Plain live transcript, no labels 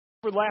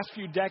For the last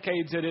few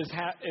decades,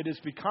 it has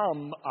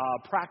become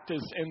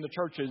practice in the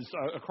churches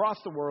across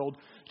the world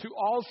to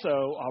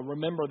also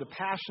remember the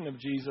passion of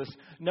Jesus,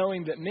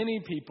 knowing that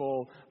many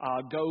people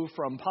go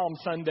from Palm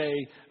Sunday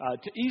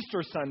to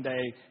Easter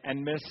Sunday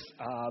and miss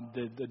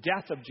the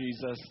death of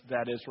Jesus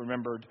that is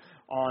remembered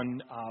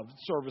on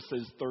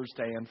services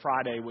Thursday and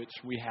Friday, which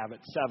we have at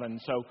 7.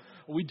 So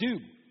we do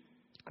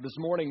this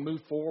morning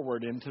move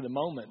forward into the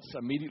moments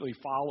immediately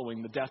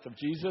following the death of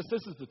Jesus.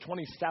 This is the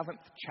 27th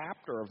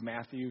chapter of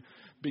Matthew,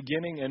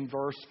 beginning in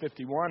verse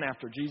 51.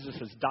 After Jesus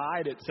has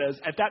died, it says,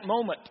 "At that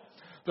moment,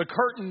 the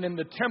curtain in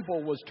the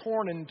temple was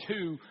torn in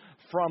two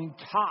from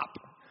top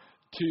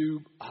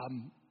to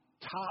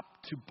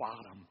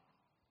bottom."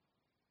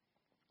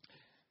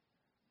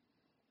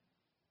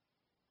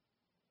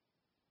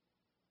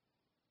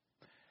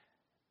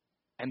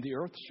 And the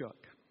earth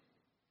shook,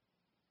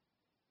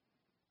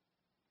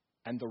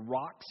 and the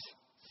rocks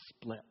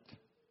split,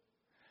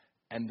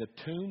 and the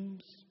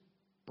tombs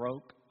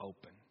broke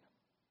open.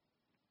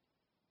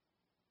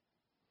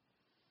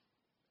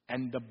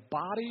 And the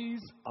bodies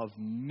of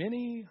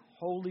many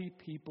holy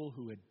people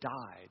who had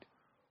died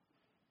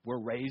were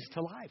raised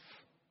to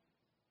life.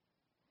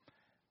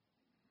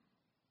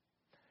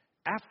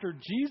 After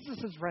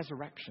Jesus'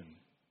 resurrection,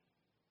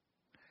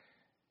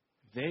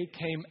 they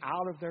came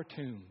out of their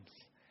tombs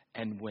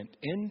and went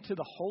into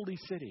the holy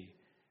city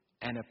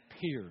and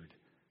appeared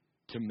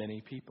to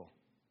many people.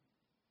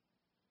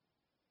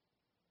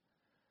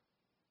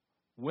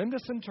 When the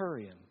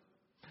centurion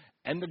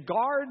and the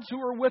guards who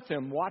were with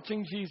him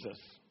watching Jesus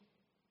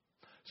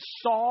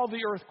saw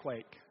the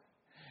earthquake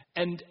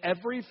and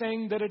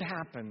everything that had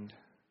happened,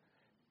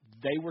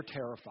 they were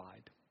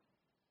terrified.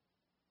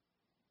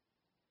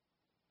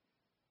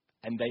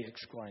 And they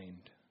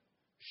exclaimed,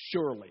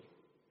 "Surely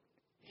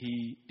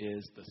he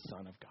is the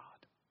Son of God."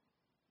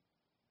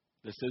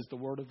 This is the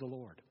word of the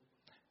Lord.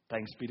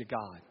 Thanks be to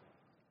God.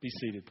 Be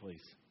seated,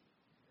 please.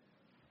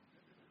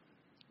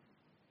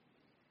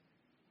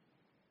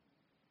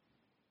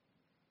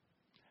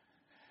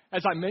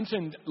 As I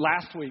mentioned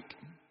last week,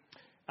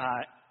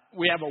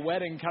 we have a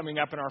wedding coming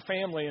up in our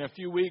family in a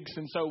few weeks,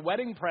 and so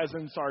wedding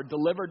presents are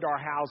delivered to our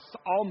house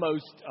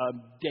almost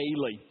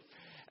daily.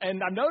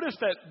 And I've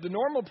noticed that the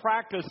normal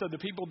practice of the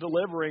people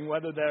delivering,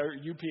 whether they're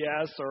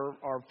UPS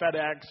or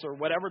FedEx or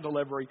whatever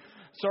delivery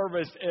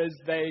service, is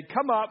they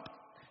come up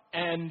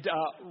and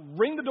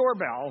ring the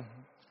doorbell,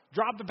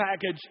 drop the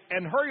package,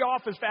 and hurry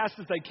off as fast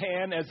as they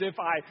can, as if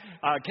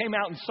I came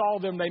out and saw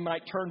them, they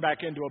might turn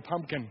back into a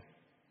pumpkin.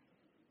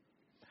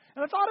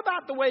 And I thought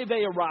about the way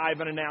they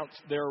arrive and announce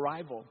their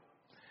arrival.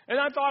 And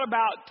I thought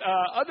about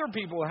other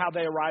people, how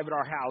they arrive at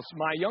our house.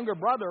 My younger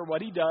brother,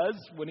 what he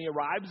does when he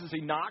arrives is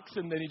he knocks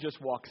and then he just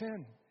walks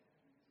in.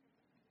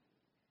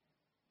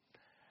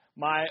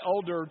 My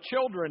older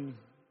children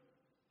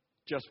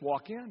just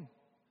walk in.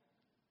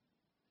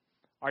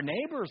 Our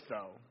neighbors,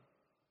 though,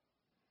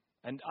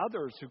 and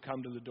others who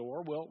come to the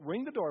door will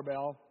ring the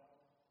doorbell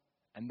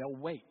and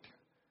they'll wait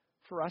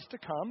for us to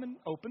come and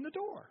open the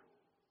door.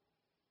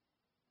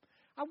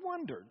 I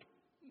wondered,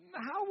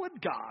 how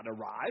would God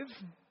arrive?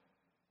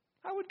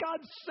 How would God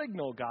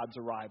signal God's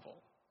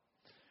arrival?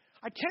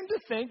 I tend to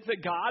think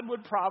that God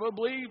would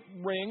probably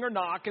ring or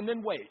knock and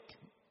then wait.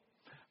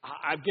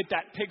 I get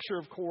that picture,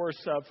 of course,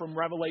 from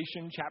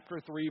Revelation chapter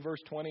 3,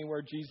 verse 20,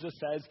 where Jesus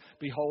says,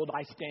 "Behold,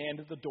 I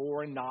stand at the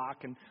door and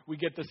knock." And we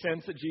get the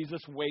sense that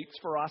Jesus waits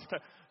for us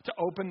to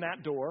open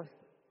that door.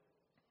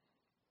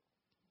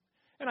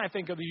 And I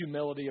think of the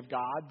humility of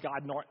God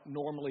not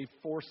normally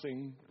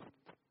forcing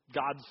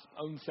God's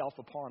own self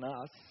upon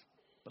us,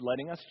 but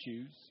letting us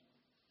choose.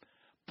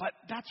 But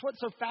that's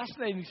what's so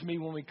fascinating to me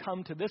when we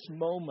come to this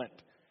moment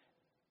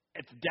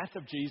at the death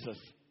of Jesus.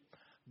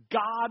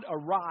 God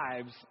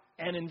arrives,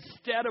 and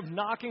instead of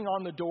knocking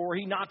on the door,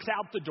 he knocks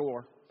out the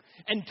door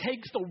and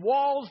takes the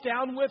walls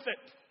down with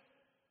it.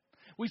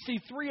 We see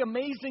 3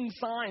 amazing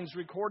signs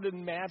recorded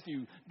in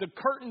Matthew. The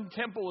curtain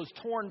temple is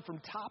torn from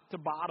top to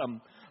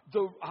bottom.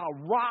 The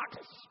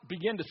rocks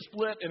begin to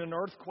split in an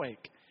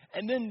earthquake.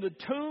 And then the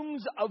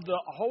tombs of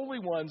the holy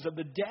ones, of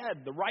the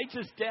dead, the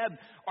righteous dead,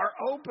 are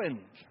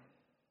opened.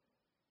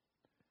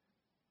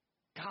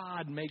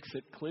 God makes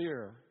it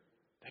clear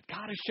that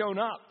God has shown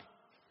up.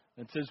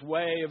 It's his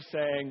way of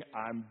saying,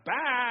 "I'm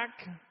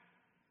back."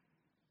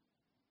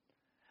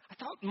 I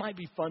thought it might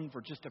be fun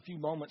for just a few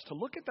moments to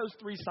look at those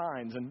 3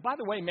 signs. And by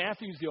the way,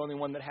 Matthew's the only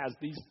one that has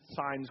these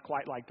signs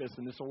quite like this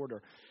in this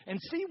order. And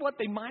see what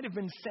they might have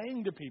been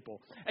saying to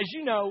people. As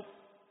you know,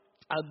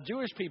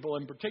 Jewish people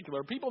in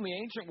particular, people in the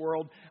ancient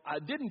world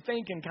didn't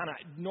think in kind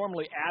of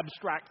normally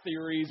abstract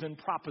theories and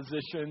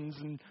propositions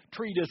and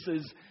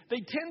treatises.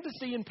 They tend to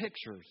see in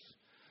pictures.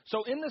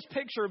 So in this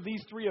picture of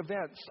these 3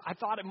 events, I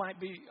thought it might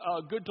be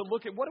good to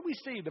look at, what do we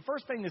see? The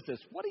first thing is this: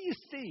 what do you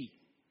see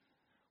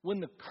when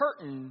the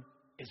curtain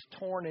is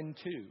torn in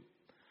two?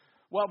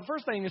 Well, the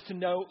first thing is to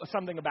know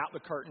something about the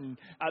curtain.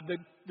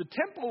 The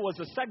temple was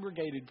a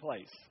segregated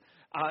place.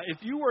 If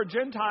you were a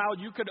Gentile,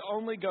 you could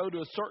only go to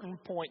a certain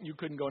point. You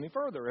couldn't go any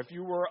further. If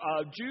you were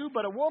a Jew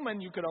but a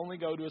woman, you could only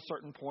go to a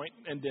certain point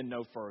and then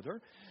no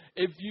further.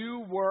 If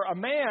you were a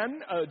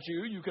man, a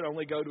Jew, you could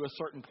only go to a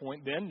certain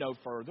point, then no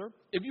further.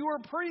 If you were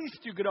a priest,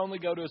 you could only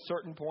go to a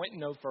certain point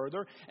and no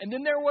further. And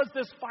then there was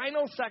this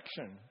final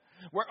section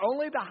where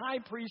only the high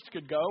priest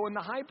could go, and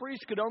the high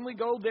priest could only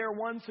go there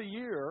once a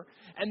year.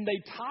 And they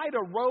tied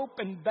a rope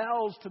and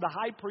bells to the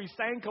high priest's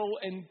ankle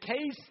in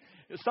case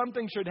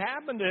something should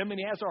happen to him and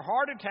he has a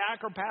heart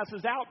attack or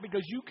passes out,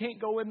 because you can't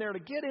go in there to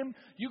get him.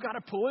 You got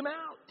to pull him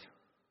out.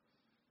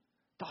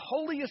 The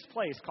holiest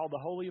place, called the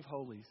Holy of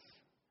Holies.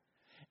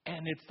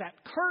 And it's that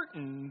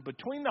curtain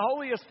between the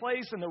holiest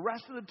place and the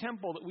rest of the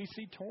temple that we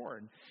see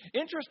torn.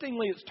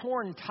 Interestingly, it's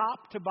torn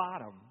top to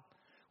bottom,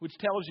 which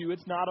tells you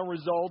it's not a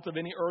result of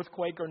any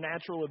earthquake or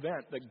natural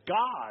event. That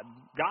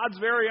God's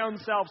very own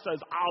self says,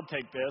 I'll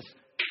take this,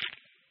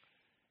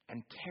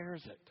 and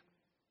tears it.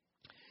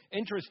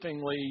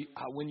 Interestingly,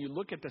 when you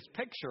look at this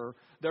picture,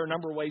 there are a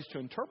number of ways to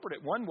interpret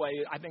it. One way,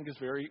 I think, is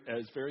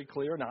very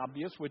clear and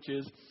obvious, which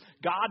is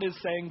God is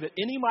saying that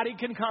anybody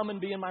can come and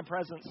be in my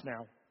presence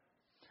now.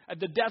 At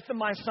the death of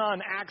my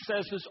son,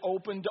 access is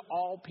open to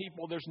all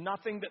people. There's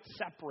nothing that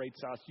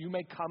separates us. You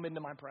may come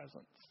into my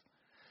presence.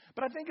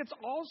 But I think it's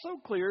also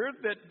clear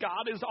that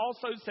God is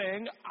also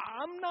saying,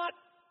 I'm not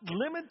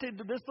limited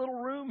to this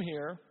little room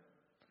here.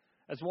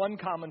 As one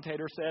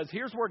commentator says,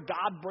 here's where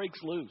God breaks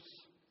loose.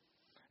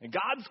 And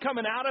God's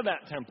coming out of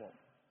that temple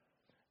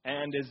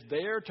and is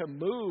there to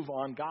move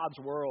on God's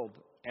world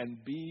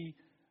and be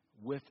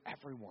with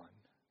everyone.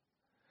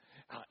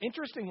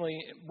 Interestingly,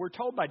 we're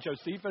told by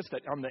Josephus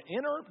that on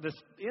this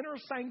inner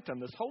sanctum,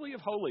 this Holy of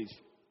Holies,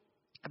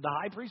 the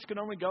high priest can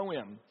only go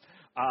in,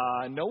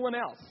 no one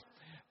else.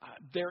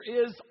 There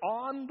is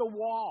on the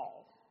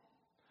wall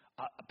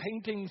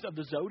paintings of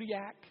the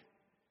zodiac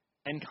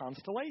and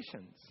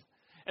constellations.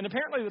 And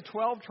apparently the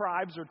 12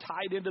 tribes are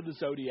tied into the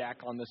zodiac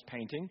on this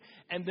painting.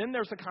 And then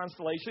there's the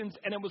constellations.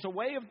 And it was a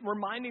way of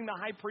reminding the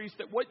high priest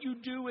that what you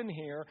do in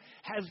here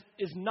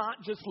is not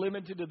just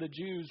limited to the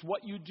Jews.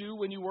 What you do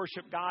when you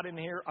worship God in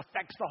here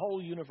affects the whole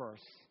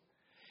universe.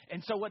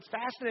 And so what's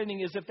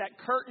fascinating is if that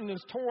curtain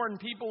is torn,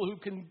 people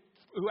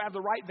who have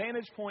the right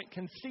vantage point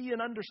can see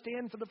and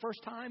understand for the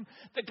first time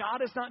that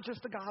God is not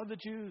just the God of the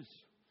Jews,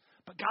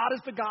 but God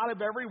is the God of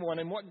everyone.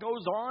 And what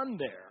goes on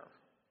there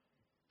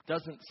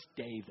doesn't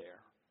stay there.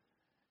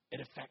 It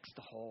affects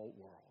the whole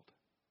world.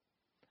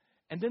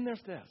 And then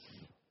there's this.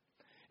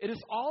 It is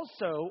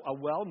also a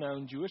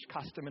well-known Jewish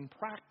custom and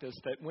practice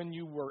that when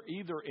you were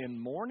either in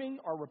mourning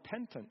or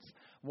repentance,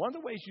 one of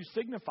the ways you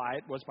signify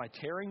it was by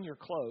tearing your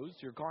clothes,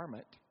 your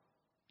garment,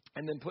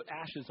 and then put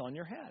ashes on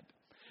your head.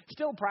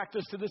 Still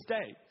practiced to this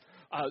day.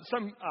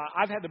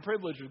 I've had the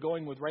privilege of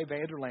going with Ray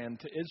Vanderland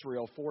to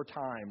Israel 4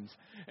 times.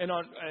 And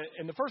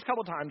in the first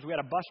couple of times, we had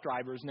a bus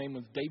driver. His name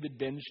was David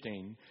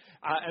Benstein.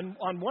 And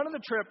on one of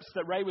the trips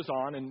that Ray was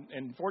on,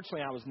 and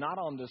fortunately I was not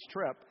on this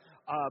trip,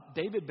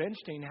 David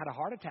Benstein had a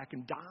heart attack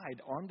and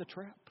died on the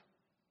trip,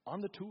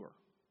 on the tour.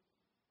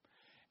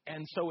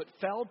 And so it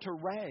fell to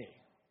Ray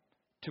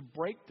to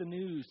break the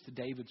news to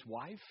David's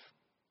wife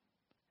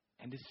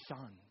and his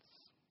sons.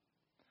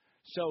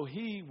 So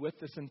he, with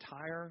this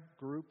entire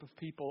group of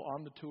people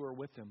on the tour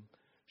with him,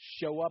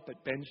 show up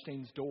at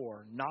Benstein's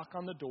door, knock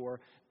on the door.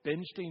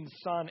 Benstein's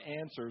son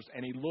answers,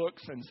 and he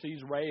looks and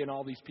sees Ray and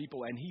all these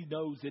people, and he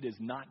knows it is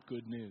not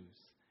good news.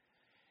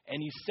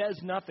 And he says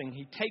nothing.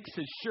 He takes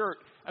his shirt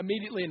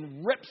immediately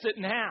and rips it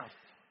in half.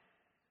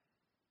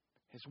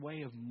 His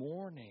way of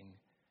mourning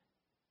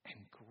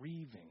and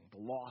grieving the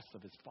loss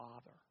of his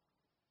father.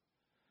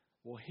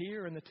 Well,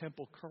 here in the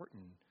temple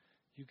curtain,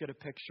 you get a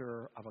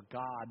picture of a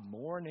God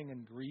mourning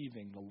and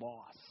grieving the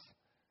loss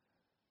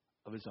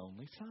of his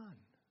only son.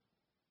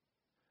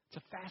 It's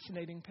a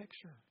fascinating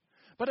picture.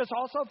 But it's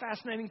also a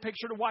fascinating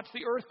picture to watch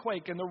the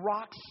earthquake and the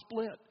rocks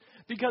split.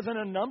 Because on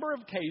a number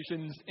of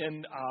occasions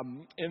in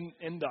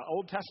the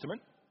Old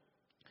Testament,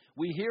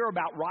 we hear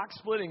about rock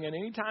splitting. And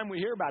anytime we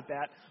hear about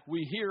that,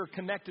 we hear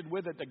connected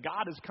with it that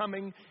God is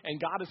coming, and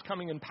God is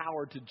coming in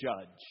power to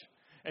judge.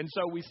 And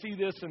so we see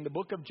this in the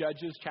book of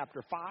Judges,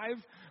 chapter 5.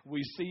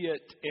 We see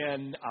it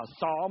in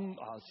Psalm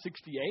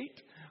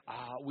 68.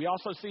 We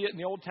also see it in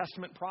the Old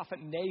Testament prophet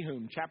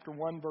Nahum, chapter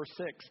 1, verse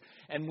 6.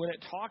 And when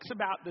it talks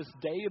about this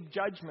day of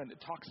judgment, it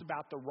talks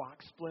about the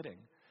rock splitting.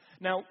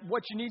 Now,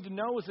 what you need to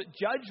know is that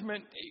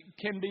judgment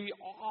can be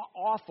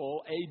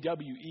awful,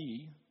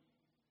 A-W-E,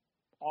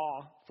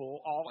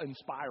 awful,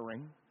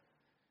 awe-inspiring.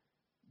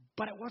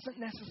 But it wasn't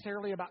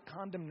necessarily about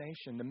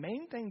condemnation. The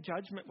main thing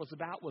judgment was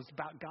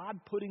about God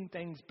putting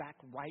things back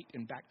right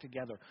and back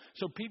together.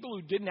 So people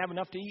who didn't have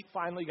enough to eat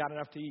finally got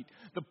enough to eat.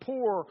 The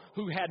poor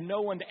who had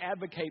no one to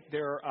advocate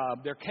their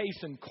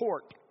case in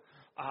court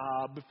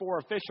before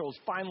officials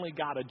finally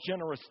got a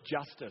generous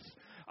justice.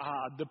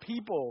 The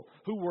people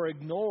who were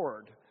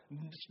ignored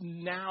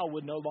now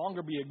would no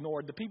longer be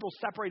ignored. The people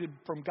separated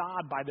from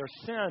God by their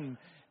sin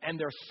and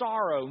their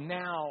sorrow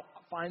now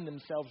find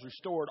themselves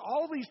restored.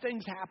 All these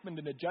things happened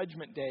in a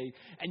judgment day,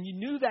 and you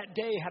knew that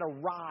day had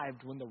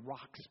arrived when the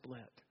rock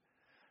split.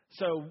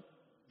 So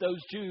those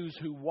Jews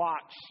who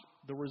watch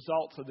the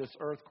results of this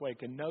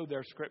earthquake and know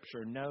their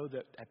scripture know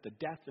that at the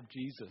death of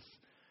Jesus,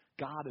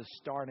 God is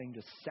starting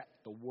to set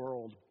the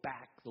world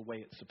back the way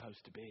it's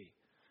supposed to be.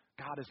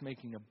 God is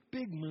making a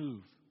big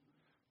move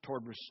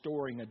toward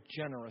restoring a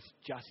generous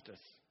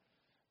justice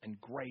and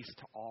grace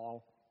to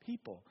all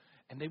people.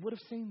 And they would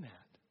have seen that.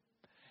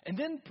 And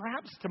then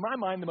perhaps, to my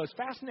mind, the most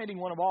fascinating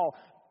one of all,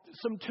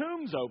 some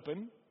tombs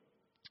open,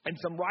 and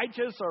some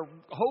righteous or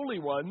holy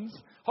ones,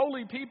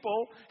 holy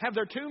people, have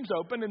their tombs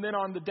open, and then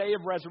on the day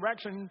of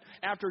resurrection,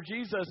 after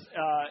Jesus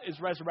is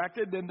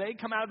resurrected, then they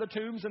come out of the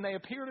tombs and they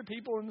appear to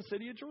people in the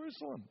city of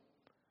Jerusalem.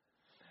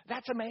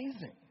 That's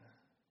amazing,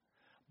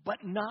 but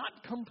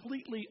not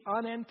completely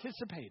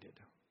unanticipated.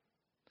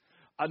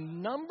 A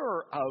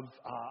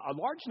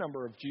large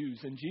number of Jews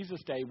in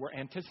Jesus' day were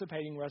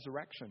anticipating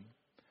resurrection.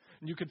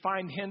 You could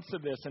find hints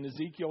of this in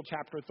Ezekiel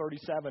chapter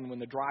 37 when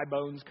the dry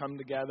bones come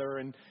together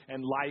and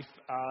life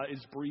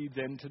is breathed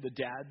into the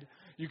dead.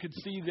 You could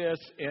see this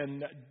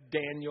in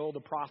Daniel, the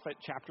prophet,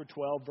 chapter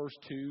 12, verse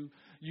 2.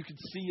 You could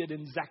see it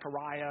in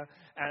Zechariah.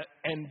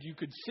 And you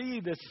could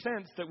see this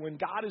sense that when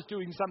God is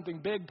doing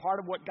something big, part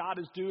of what God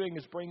is doing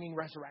is bringing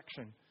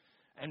resurrection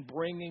and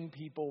bringing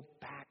people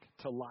back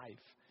to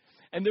life.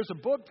 And there's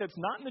a book that's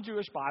not in the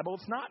Jewish Bible.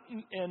 It's not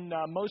in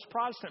most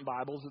Protestant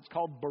Bibles. It's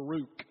called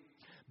Baruch.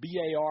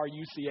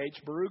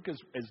 Baruch. Baruch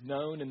is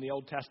known in the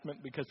Old Testament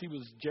because he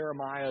was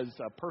Jeremiah's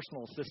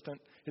personal assistant,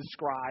 his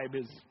scribe,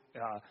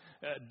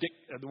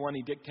 the one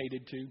he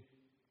dictated to.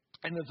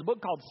 And there's a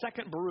book called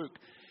Second Baruch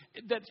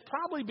that's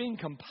probably being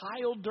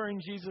compiled during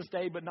Jesus'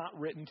 day, but not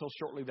written until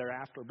shortly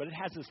thereafter. But it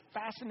has this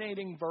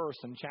fascinating verse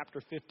in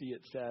chapter 50.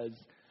 It says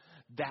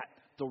that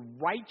the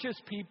righteous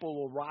people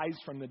will rise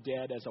from the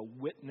dead as a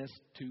witness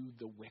to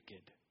the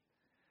wicked.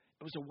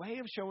 It was a way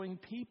of showing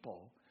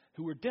people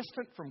who were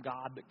distant from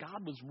God that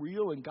God was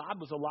real and God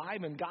was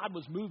alive and God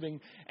was moving,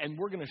 and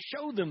we're going to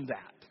show them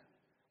that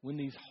when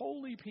these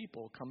holy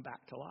people come back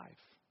to life.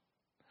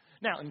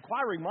 Now,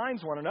 inquiring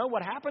minds want to know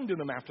what happened to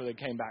them after they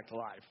came back to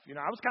life.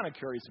 I was kind of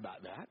curious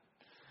about that.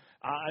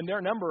 And there are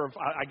a number of,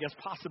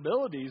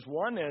 possibilities.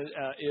 One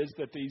is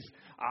that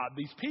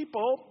these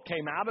people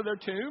came out of their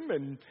tomb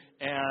and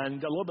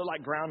a little bit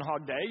like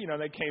Groundhog Day,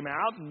 they came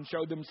out and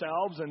showed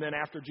themselves, and then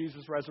after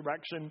Jesus'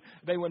 resurrection,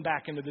 they went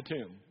back into the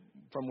tomb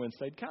from whence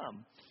they'd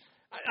come.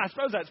 I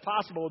suppose that's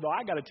possible, though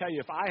I got to tell you,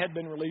 if I had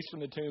been released from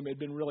the tomb, it'd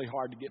been really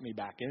hard to get me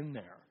back in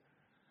there.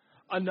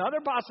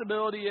 Another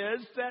possibility is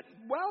that,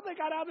 they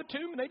got out of the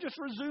tomb and they just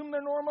resumed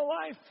their normal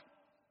life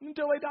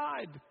until they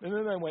died, and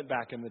then they went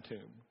back in the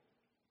tomb.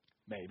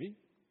 Maybe.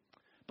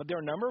 But there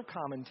are a number of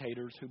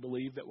commentators who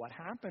believe that what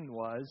happened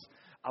was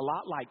a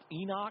lot like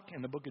Enoch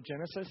in the book of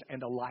Genesis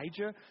and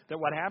Elijah, that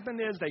what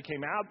happened is they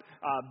came out,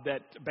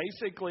 that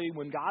basically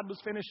when God was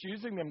finished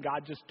using them,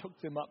 God just took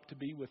them up to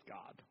be with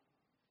God,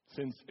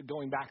 since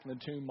going back in the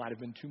tomb might have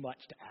been too much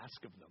to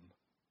ask of them.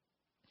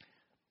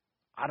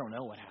 I don't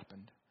know what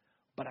happened,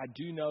 but I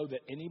do know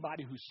that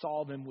anybody who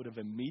saw them would have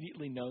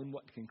immediately known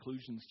what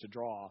conclusions to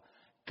draw.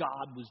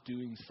 God was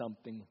doing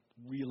something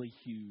really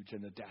huge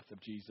in the death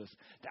of Jesus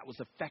that was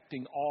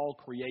affecting all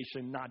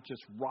creation, not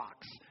just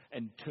rocks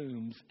and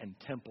tombs and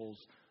temples,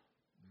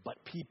 but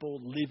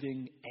people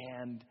living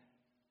and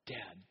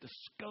dead. The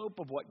scope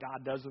of what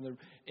God does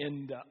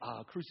in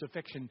the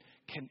crucifixion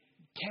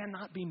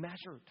cannot be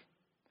measured.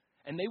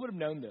 And they would have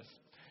known this.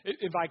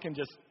 If I can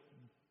just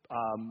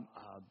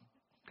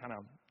kind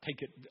of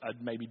take it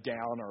maybe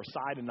down or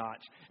aside a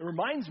notch. It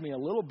reminds me a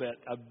little bit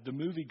of the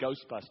movie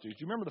Ghostbusters. Do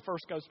you remember the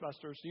first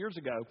Ghostbusters years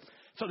ago?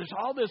 So there's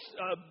all this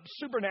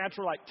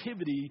supernatural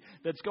activity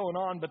that's going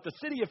on, but the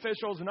city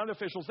officials and other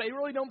officials, they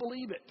really don't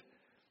believe it.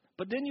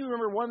 But then you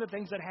remember one of the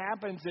things that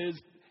happens is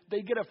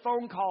they get a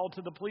phone call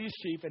to the police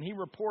chief, and he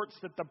reports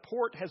that the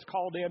port has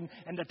called in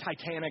and the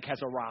Titanic has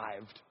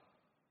arrived.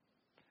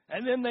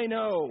 And then they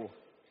know,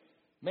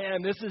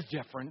 man, this is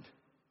different.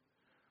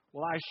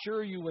 Well, I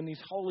assure you, when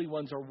these holy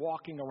ones are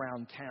walking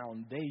around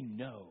town, they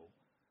know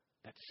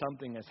that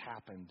something has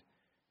happened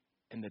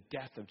in the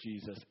death of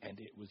Jesus, and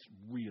it was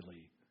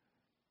really,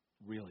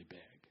 really big.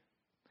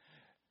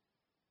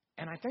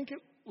 And I think it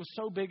was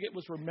so big it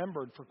was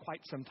remembered for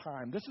quite some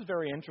time. This is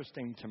very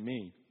interesting to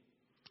me.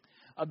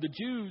 The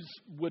Jews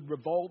would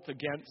revolt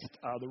against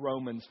the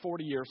Romans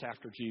 40 years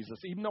after Jesus.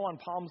 Even though on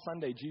Palm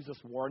Sunday Jesus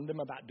warned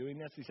them about doing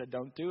this, he said,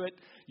 don't do it.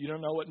 You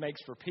don't know what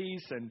makes for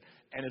peace, and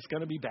it's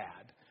going to be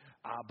bad.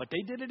 But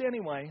they did it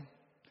anyway.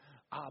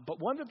 But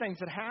one of the things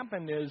that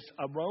happened is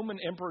a Roman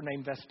emperor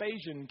named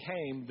Vespasian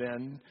came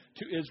then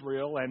to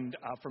Israel, and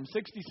from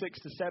 66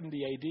 to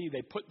 70 AD,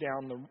 they put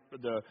down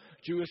the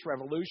Jewish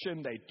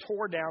revolution. They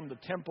tore down the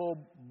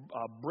temple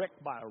brick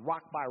by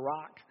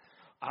rock,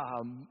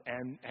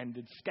 and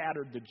it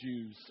scattered the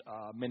Jews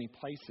many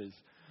places.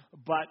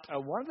 But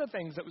one of the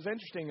things that was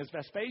interesting is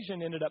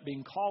Vespasian ended up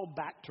being called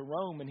back to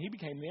Rome, and he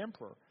became the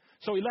emperor.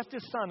 So he left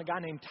his son, a guy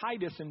named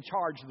Titus, in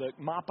charge of the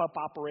mop-up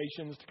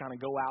operations to kind of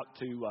go out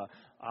to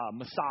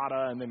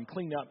Masada and then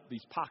clean up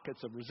these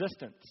pockets of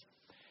resistance.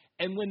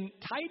 And when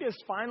Titus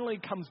finally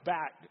comes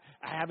back,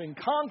 having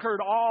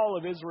conquered all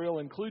of Israel,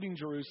 including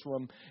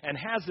Jerusalem, and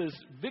has this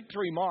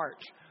victory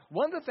march,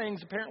 one of the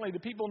things apparently the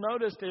people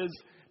noticed is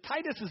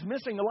Titus is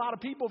missing a lot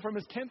of people from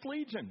his 10th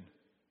Legion.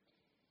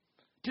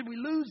 Did we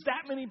lose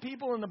that many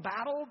people in the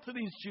battle to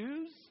these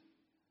Jews?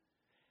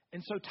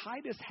 And so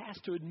Titus has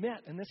to admit,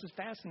 and this is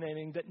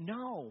fascinating, that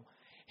no,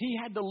 he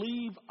had to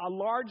leave a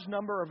large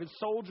number of his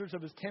soldiers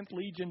of his 10th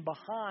Legion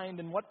behind.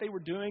 And what they were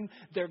doing,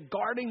 they're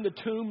guarding the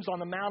tombs on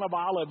the Mount of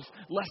Olives,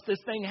 lest this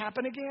thing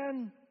happen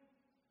again.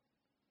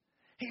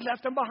 He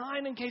left them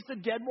behind in case the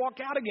dead walk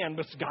out again,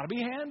 but it's got to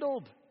be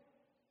handled.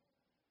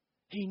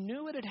 He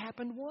knew it had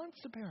happened once,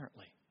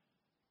 apparently.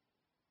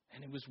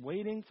 And he was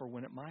waiting for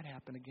when it might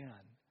happen again.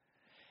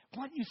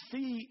 What you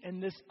see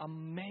in this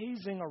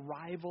amazing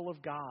arrival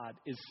of God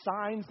is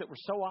signs that were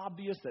so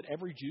obvious that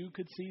every Jew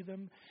could see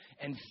them,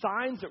 and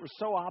signs that were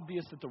so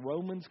obvious that the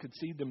Romans could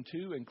see them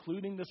too,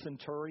 including the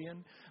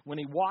centurion. When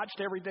he watched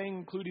everything,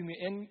 including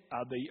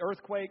the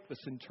earthquake, the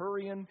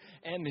centurion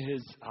and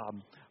his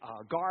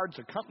guards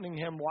accompanying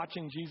him,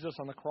 watching Jesus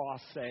on the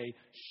cross, say,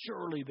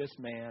 "Surely this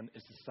man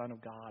is the Son of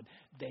God."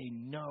 They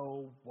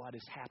know what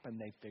has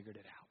happened. They figured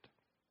it out.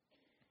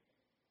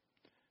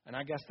 And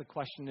I guess the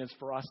question is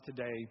for us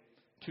today,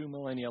 2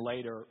 millennia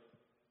later,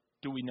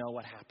 do we know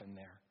what happened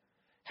there?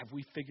 Have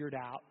we figured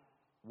out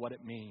what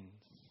it means?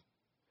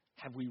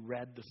 Have we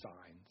read the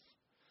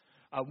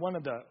signs? One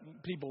of the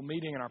people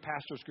meeting in our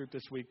pastors group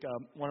this week,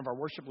 one of our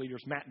worship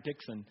leaders, Matt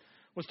Dixon,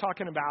 was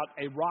talking about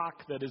a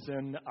rock that is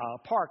in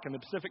a park in the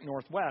Pacific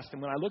Northwest.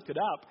 And when I looked it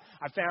up,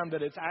 I found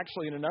that it's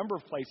actually in a number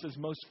of places,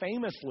 most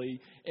famously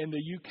in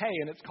the UK,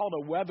 and it's called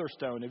a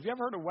weatherstone. Have you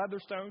ever heard of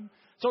weatherstone?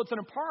 So it's in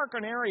a park or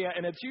an area,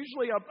 and it's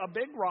usually a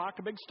big rock,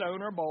 a big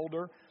stone or a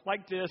boulder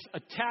like this,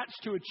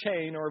 attached to a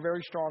chain or a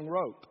very strong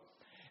rope.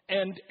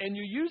 And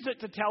you use it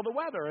to tell the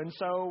weather. And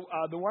so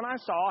the one I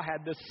saw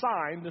had this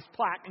sign, this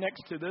plaque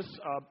next to this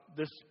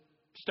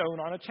stone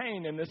on a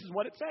chain, and this is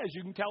what it says.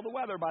 You can tell the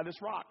weather by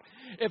this rock.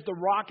 If the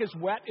rock is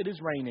wet, it is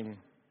raining.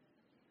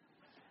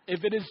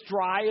 If it is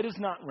dry, it is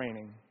not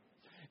raining.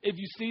 If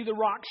you see the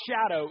rock's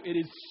shadow, it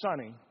is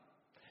sunny.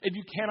 If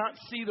you cannot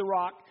see the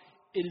rock,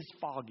 it is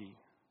foggy.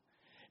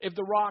 If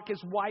the rock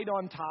is white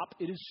on top,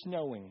 it is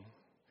snowing.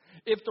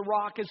 If the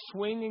rock is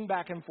swinging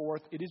back and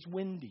forth, it is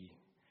windy.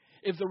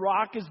 If the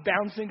rock is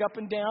bouncing up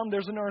and down,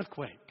 there's an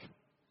earthquake.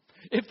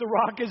 If the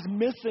rock is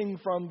missing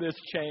from this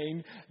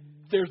chain,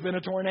 there's been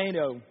a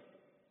tornado.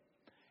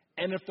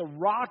 And if the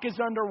rock is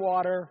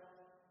underwater,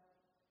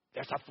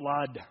 there's a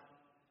flood.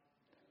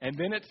 And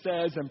then it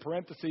says in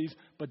parentheses,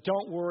 but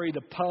don't worry,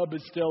 the pub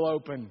is still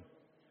open.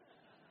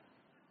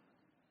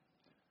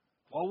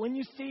 Well, when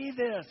you see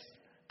this,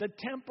 the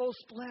temple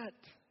split,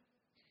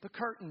 the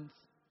curtains,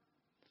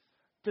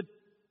 the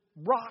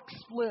rock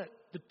split,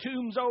 the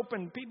tombs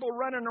open, people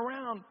running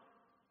around.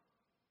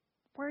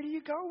 Where do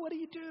you go? What do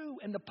you do?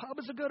 And the pub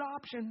is a good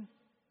option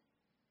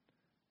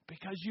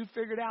because you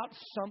figured out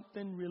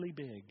something really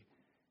big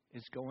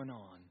is going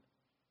on.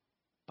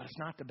 But it's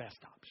not the best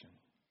option.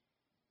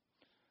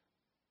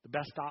 The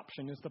best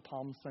option is the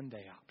Palm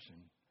Sunday option,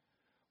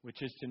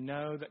 which is to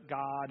know that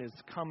God is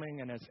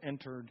coming and has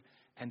entered,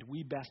 and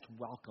we best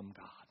welcome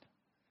God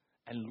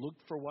and look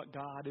for what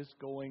God is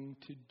going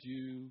to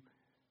do,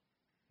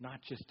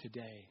 not just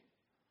today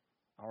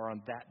or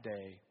on that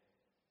day,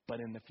 but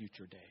in the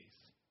future days,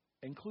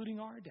 including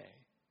our day.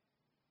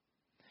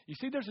 You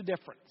see, there's a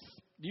difference.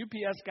 The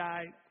UPS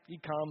guy, he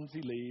comes,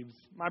 he leaves.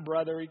 My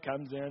brother, he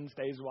comes in,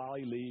 stays a while,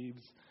 he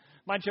leaves.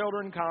 My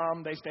children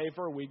come, they stay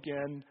for a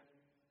weekend,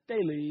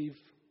 they leave.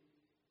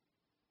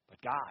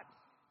 But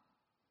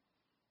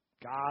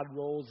God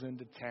rolls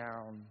into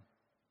town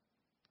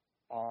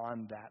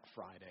on that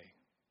Friday,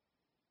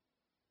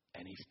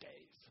 and he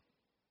stays.